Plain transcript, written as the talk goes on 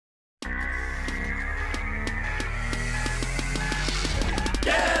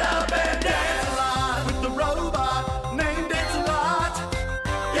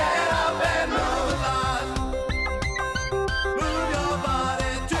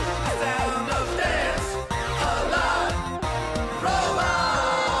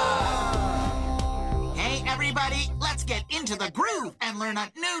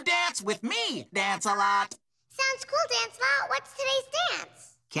dance a lot. Sounds cool, Dance-Lot. What's today's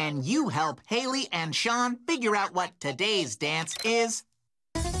dance? Can you help Haley and Sean figure out what today's dance is?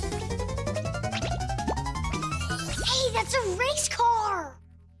 Hey, that's a race car!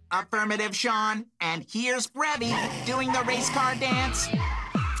 Affirmative, Sean. And here's Brevy doing the race car dance.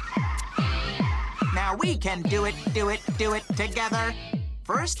 Now we can do it together.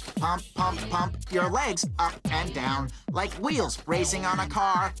 First, pump, pump, pump your legs up and down like wheels racing on a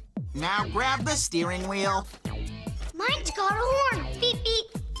car. Now grab the steering wheel. Mine's got a horn. Beep, beep.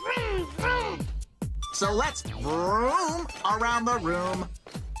 Vroom, vroom. So let's vroom around the room.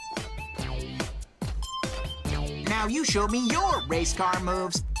 Now you show me your race car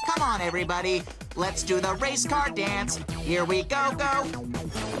moves. Come on, everybody. Let's do the race car dance. Here we go, go.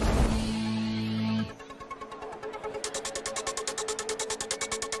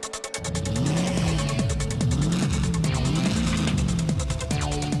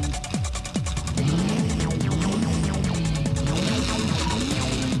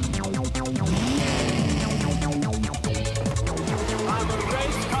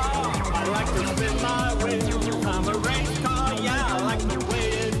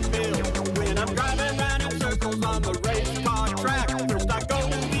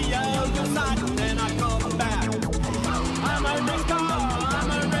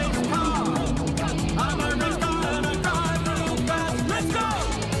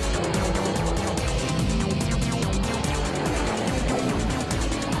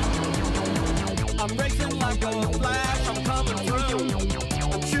 I'm racing like a flash, I'm coming through.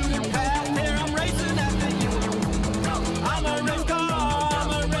 I'm shooting past here, I'm racing after you. I'm a race car,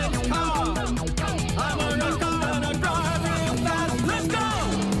 I'm a race car. I'm a race car and I drive real fast. Let's go!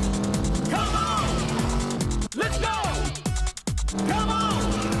 Come on! Let's go! Come on!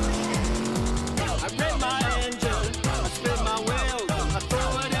 I rev my engine, I spin my wheels, I throw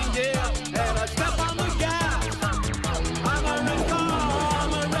it in gear, and I step on the gas. I'm a race car,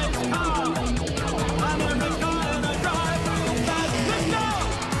 I'm a race car. I'm a race car and I drive real fast. Let's go!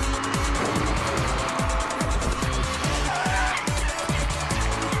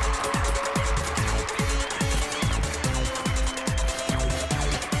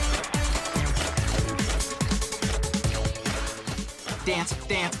 Dance,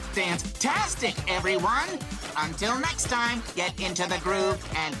 dance, dance-tastic, everyone! Until next time, get into the groove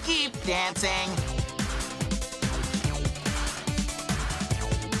and keep dancing.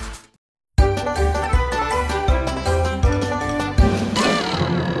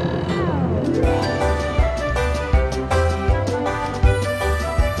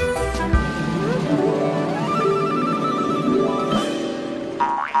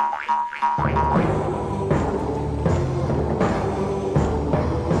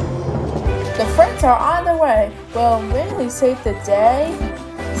 The friends are on their way. Will really save the day?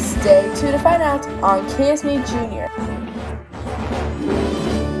 Stay tuned to find out on Cisney Jr.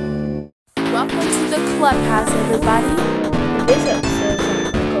 Welcome to the clubhouse, everybody. This episode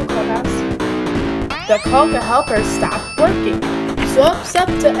of the clubhouse. The Coca helpers stopped working. So it's up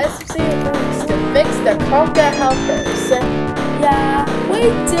to SFC friends to fix the Coca helpers. Yeah, we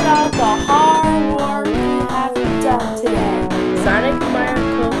did all the hard work we have done today. Sonic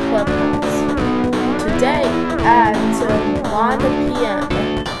Miracle Clubhouse. Today at 1 p.m.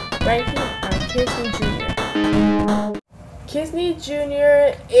 right here on Cisney Jr. Cisney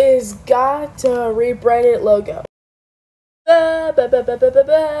Jr. is got a rebranded logo.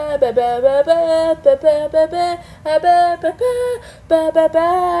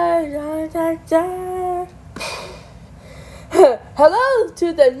 Hello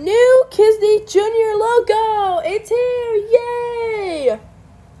to the new Cisney Jr. logo. It's here. Yay!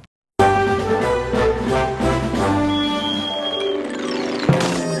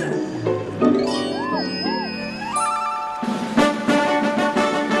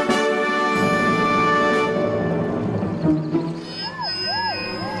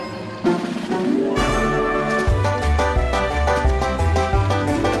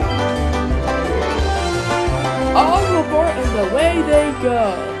 All aboard and away they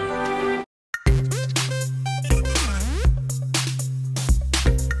go.